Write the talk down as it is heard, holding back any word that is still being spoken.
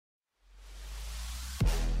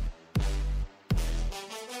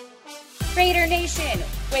Raider Nation,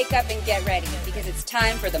 wake up and get ready because it's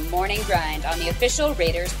time for the Morning Grind on the official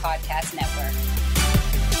Raiders Podcast Network.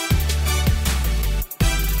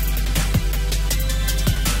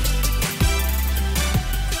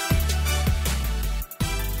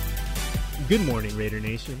 Good morning, Raider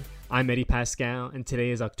Nation. I'm Eddie Pascal, and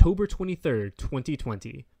today is October 23rd,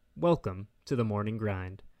 2020. Welcome to the Morning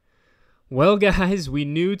Grind. Well, guys, we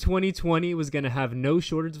knew 2020 was going to have no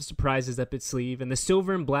shortage of surprises up its sleeve, and the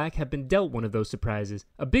Silver and Black have been dealt one of those surprises,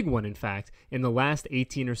 a big one in fact, in the last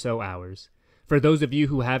 18 or so hours. For those of you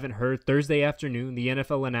who haven't heard, Thursday afternoon, the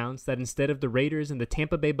NFL announced that instead of the Raiders and the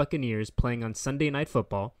Tampa Bay Buccaneers playing on Sunday Night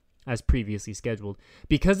Football, as previously scheduled,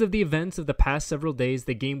 because of the events of the past several days,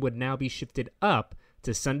 the game would now be shifted up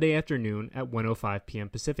to Sunday afternoon at 1:05 p.m.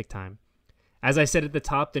 Pacific Time. As I said at the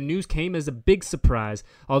top, the news came as a big surprise,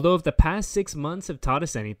 although if the past 6 months have taught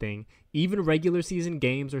us anything, even regular season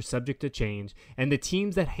games are subject to change, and the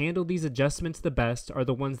teams that handle these adjustments the best are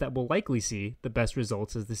the ones that will likely see the best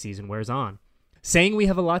results as the season wears on. Saying we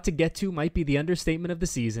have a lot to get to might be the understatement of the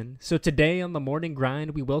season, so today on the Morning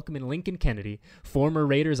Grind, we welcome in Lincoln Kennedy, former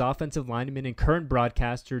Raiders offensive lineman and current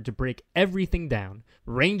broadcaster, to break everything down,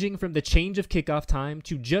 ranging from the change of kickoff time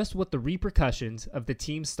to just what the repercussions of the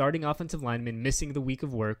team's starting offensive lineman missing the week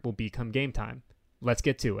of work will be come game time. Let's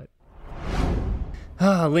get to it.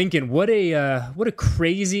 Lincoln, what a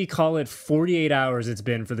crazy, call it 48 hours it's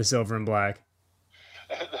been for the Silver and Black.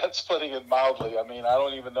 That's putting it mildly. I mean, I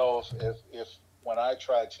don't even know if when I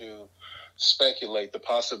try to speculate the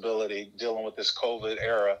possibility dealing with this COVID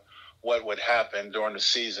era, what would happen during the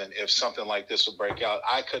season if something like this would break out.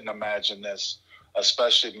 I couldn't imagine this,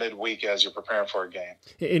 especially midweek as you're preparing for a game.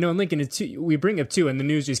 You know, Lincoln, we bring up too, and the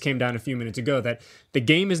news just came down a few minutes ago, that the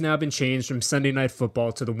game has now been changed from Sunday Night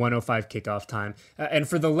Football to the 1:05 kickoff time. And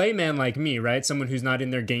for the layman like me, right, someone who's not in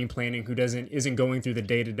their game planning, who isn't going through the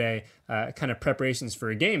day-to-day kind of preparations for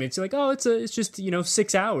a game, it's like, it's just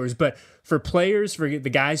 6 hours. But for players, for the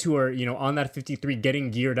guys who are on that 53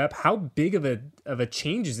 getting geared up, how big of a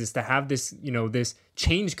change is this to have this this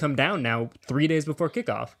change come down now 3 days before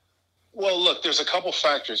kickoff? Well, look, there's a couple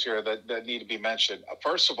factors here that need to be mentioned.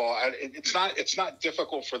 First of all, it's not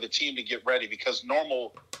difficult for the team to get ready because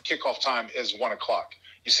normal kickoff time is 1 o'clock.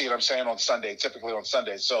 You see what I'm saying? On Sunday, typically on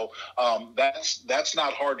Sunday. So that's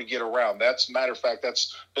not hard to get around. Matter of fact,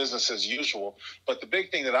 that's business as usual. But the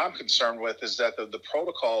big thing that I'm concerned with is that the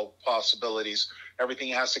protocol possibilities, everything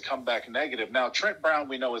has to come back negative. Now, Trent Brown,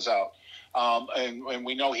 we know, is out. And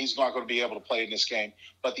we know he's not going to be able to play in this game.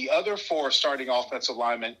 But the other four starting offensive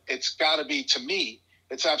linemen, it's got to be, to me,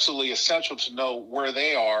 it's absolutely essential to know where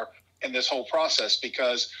they are in this whole process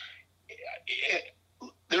because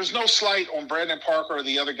there's no slight on Brandon Parker or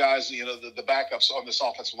the other guys, the backups on this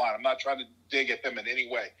offensive line. I'm not trying to dig at them in any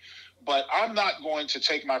way. But I'm not going to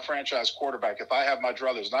take my franchise quarterback. If I have my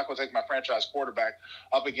druthers, I'm not going to take my franchise quarterback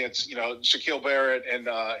up against, Shaquille Barrett and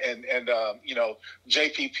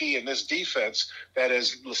JPP in this defense that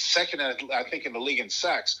is second, I think, in the league in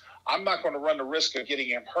sacks. I'm not going to run the risk of getting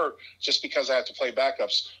him hurt just because I have to play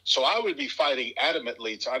backups. So I would be fighting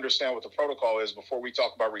adamantly to understand what the protocol is before we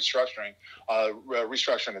talk about restructuring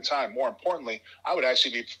the time. More importantly, I would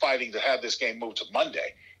actually be fighting to have this game moved to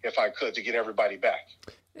Monday if I could to get everybody back.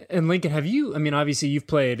 And Lincoln, have you? I mean, obviously you've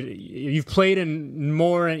played in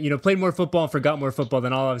more, played more football and forgot more football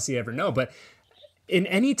than I'll obviously ever know. But in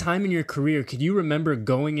any time in your career, could you remember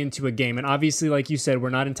going into a game? And obviously, like you said,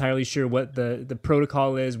 we're not entirely sure what the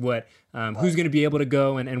protocol is, what who's going to be able to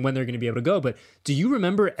go and when they're going to be able to go. But do you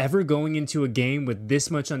remember ever going into a game with this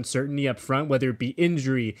much uncertainty up front, whether it be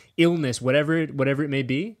injury, illness, whatever it may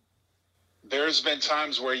be? There's been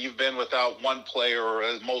times where you've been without one player or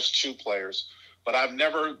at most two players. But I've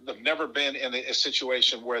never been in a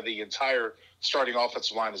situation where the entire starting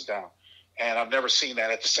offensive line is down. And I've never seen that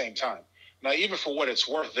at the same time. Now, even for what it's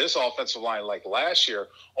worth, this offensive line, like last year,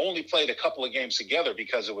 only played a couple of games together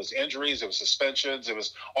because it was injuries, it was suspensions, it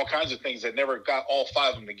was all kinds of things that never got all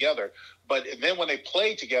five of them together. But then when they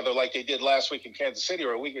played together like they did last week in Kansas City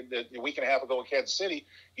or a week and a half ago in Kansas City,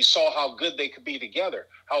 you saw how good they could be together,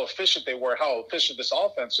 how efficient they were, how efficient this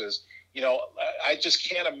offense is. I just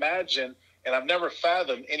can't imagine. And I've never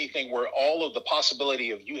fathomed anything where all of the possibility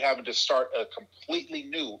of you having to start a completely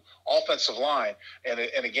new offensive line in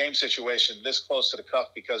a game situation this close to the cuff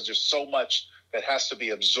because there's so much that has to be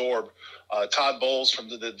absorbed. Todd Bowles, from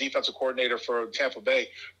the defensive coordinator for Tampa Bay,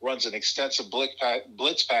 runs an extensive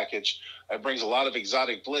blitz package. It brings a lot of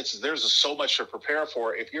exotic blitzes. There's so much to prepare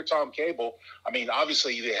for. If you're Tom Cable, I mean,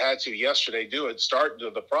 obviously they had to yesterday start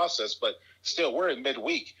the process, but still we're in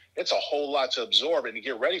midweek. It's a whole lot to absorb and to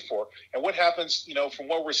get ready for. And what happens, from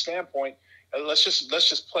what we're standpoint, let's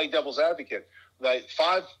just play devil's advocate. Like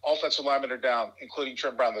 5 offensive linemen are down, including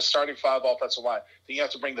Trent Brown, the starting 5 offensive line. Then you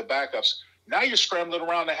have to bring the backups. Now you're scrambling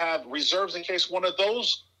around to have reserves in case one of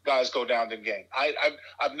those guys go down in the game.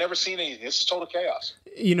 I've never seen anything. This is total chaos.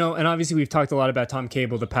 And obviously we've talked a lot about Tom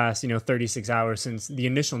Cable the past, 36 hours since the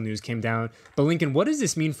initial news came down. But Lincoln, what does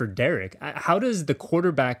this mean for Derek? How does the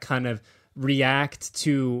quarterback kind of react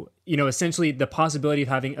to, essentially the possibility of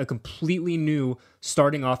having a completely new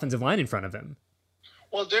starting offensive line in front of him?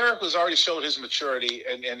 Well, Derek has already showed his maturity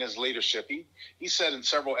and his leadership. He said in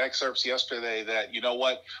several excerpts yesterday that, you know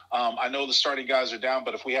what, I know the starting guys are down,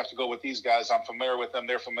 but if we have to go with these guys, I'm familiar with them,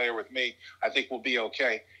 they're familiar with me, I think we'll be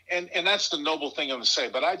okay. And that's the noble thing to say.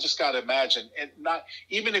 But I just got to imagine, and not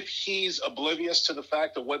even if he's oblivious to the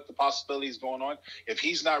fact of what the possibility is going on, if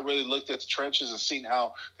he's not really looked at the trenches and seen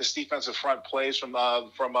how this defensive front plays from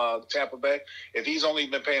Tampa Bay, if he's only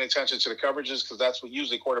been paying attention to the coverages, because that's what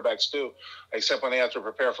usually quarterbacks do, except when they have to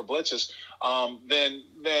prepare for blitzes,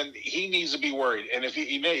 then he needs to be worried. And if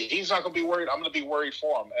he's not going to be worried, I'm going to be worried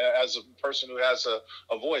for him as a person who has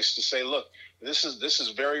a voice to say, look, this is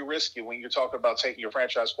very risky when you're talking about taking your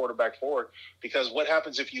franchise quarterback forward, because what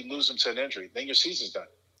happens if you lose him to an injury? Then your season's done.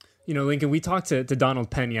 Lincoln, we talked to Donald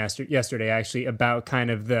Penn yesterday, actually, about kind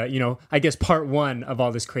of the, I guess part one of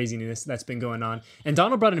all this craziness that's been going on. And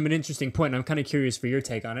Donald brought in an interesting point, and I'm kind of curious for your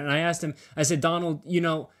take on it. And I asked him, I said, Donald,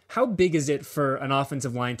 how big is it for an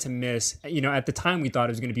offensive line to miss? At the time we thought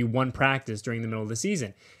it was going to be one practice during the middle of the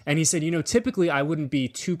season. And he said, typically I wouldn't be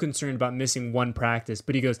too concerned about missing one practice.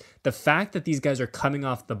 But he goes, the fact that these guys are coming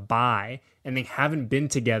off the bye and they haven't been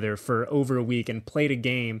together for over a week and played a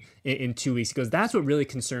game in 2 weeks, he goes, that's what really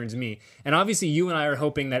concerns me. And obviously you and I are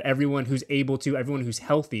hoping that everyone who's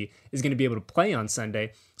healthy is going to be able to play on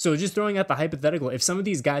Sunday. So just throwing out the hypothetical, if some of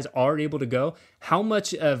these guys are able to go, how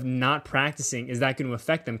much of not practicing is that going to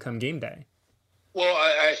affect them come game day? Well,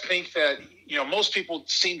 I think that, most people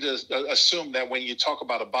seem to assume that when you talk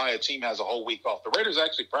about a bye, a team has a whole week off. The Raiders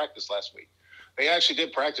actually practiced last week. They actually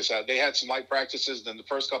did practice out. They had some light practices in the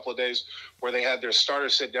first couple of days where they had their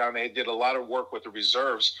starters sit down. They did a lot of work with the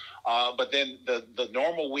reserves. But then the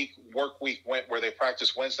normal work week went where they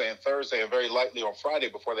practiced Wednesday and Thursday and very lightly on Friday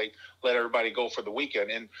before they let everybody go for the weekend.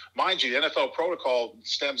 And mind you, the NFL protocol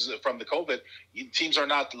stems from the COVID. Teams are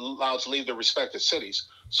not allowed to leave their respective cities.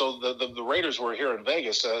 So the Raiders were here in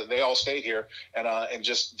Vegas. They all stayed here and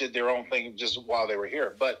just did their own thing just while they were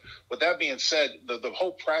here. But with that being said, the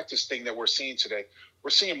whole practice thing that we're seeing today, we're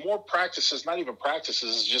seeing more practices, not even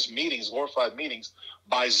practices, it's just meetings, glorified meetings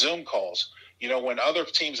by Zoom calls. When other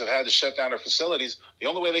teams have had to shut down their facilities, the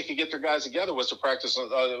only way they could get their guys together was to practice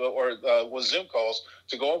was Zoom calls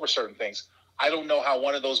to go over certain things. I don't know how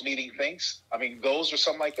one of those meeting thinks. Goes or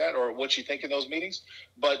something like that, or what you think in those meetings.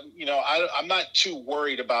 But, I'm not too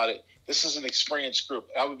worried about it. This is an experienced group.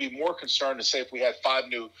 I would be more concerned to say if we had 5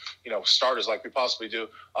 new, starters like we possibly do,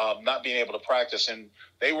 not being able to practice. And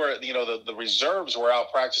they were, the reserves were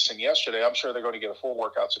out practicing yesterday. I'm sure they're going to get a full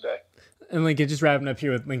workout today. And Lincoln, just wrapping up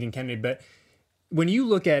here with Lincoln Kennedy, but when you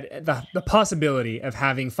look at the possibility of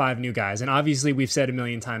having 5 new guys, and obviously we've said a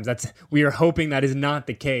million times we are hoping that is not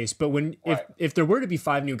the case, but if there were to be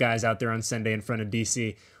 5 new guys out there on Sunday in front of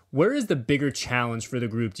DC, where is the bigger challenge for the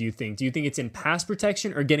group, do you think? Do you think it's in pass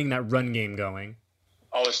protection or getting that run game going?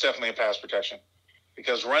 Oh, it's definitely in pass protection.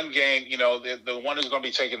 Because run game, the one who's going to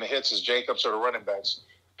be taking the hits is Jacobs or the running backs.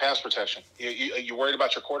 Pass protection. You're worried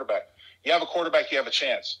about your quarterback. You have a quarterback, you have a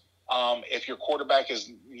chance. If your quarterback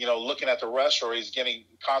is, looking at the rush or he's getting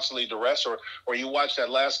constantly duress, or you watch that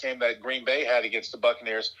last game that Green Bay had against the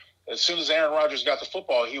Buccaneers, as soon as Aaron Rodgers got the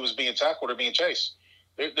football, he was being tackled or being chased.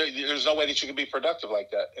 There's no way that you can be productive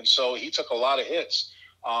like that. And so he took a lot of hits.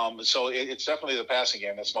 So it's definitely the passing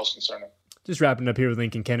game that's most concerning. Just wrapping up here with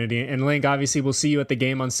Lincoln Kennedy. And Link, obviously, we'll see you at the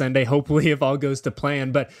game on Sunday, hopefully, if all goes to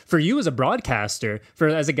plan. But for you as a broadcaster,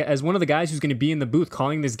 as one of the guys who's going to be in the booth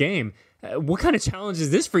calling this game, what kind of challenge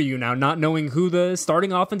is this for you now, not knowing who the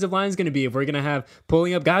starting offensive line is going to be? If we're going to have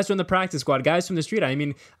pulling up guys from the practice squad, guys from the street.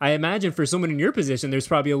 I imagine for someone in your position, there's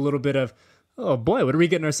probably a little bit of, oh boy, what are we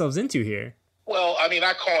getting ourselves into here? Well,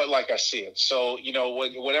 I call it like I see it. So,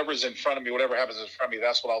 whatever's in front of me, whatever happens in front of me,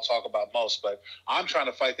 that's what I'll talk about most. But I'm trying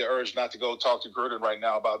to fight the urge not to go talk to Gruden right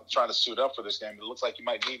now about trying to suit up for this game. It looks like you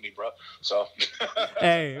might need me, bro. So,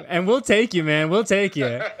 hey, and we'll take you, man. We'll take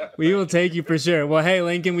you. We will take you for sure. Well, hey,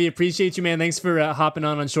 Lincoln, we appreciate you, man. Thanks for hopping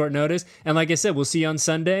on short notice. And like I said, we'll see you on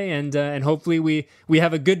Sunday, and hopefully we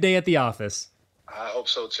have a good day at the office. I hope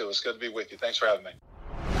so too. It's good to be with you. Thanks for having me.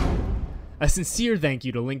 A sincere thank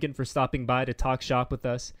you to Lincoln for stopping by to talk shop with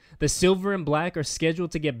us. The Silver and Black are scheduled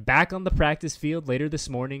to get back on the practice field later this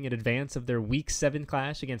morning in advance of their Week 7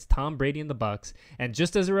 clash against Tom Brady and the Bucs. And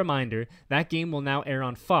just as a reminder, that game will now air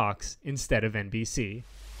on Fox instead of NBC.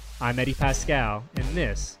 I'm Eddie Pascal, and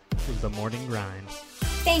this was The Morning Grind.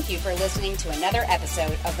 Thank you for listening to another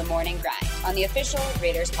episode of The Morning Grind on the official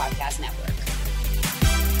Raiders Podcast Network.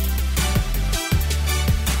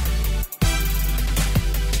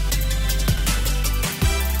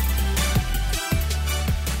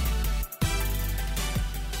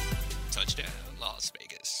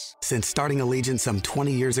 Since starting Allegiant some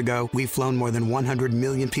 20 years ago, we've flown more than 100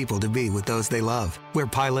 million people to be with those they love. We're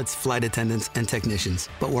pilots, flight attendants, and technicians,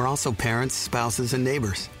 but we're also parents, spouses, and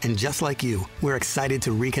neighbors. And just like you, we're excited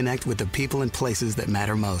to reconnect with the people and places that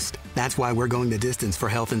matter most. That's why we're going the distance for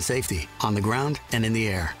health and safety, on the ground and in the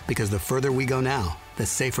air. Because the further we go now, the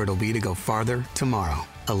safer it'll be to go farther tomorrow.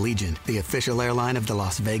 Allegiant, the official airline of the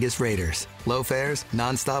Las Vegas Raiders. Low fares,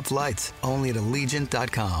 nonstop flights, only at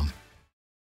Allegiant.com.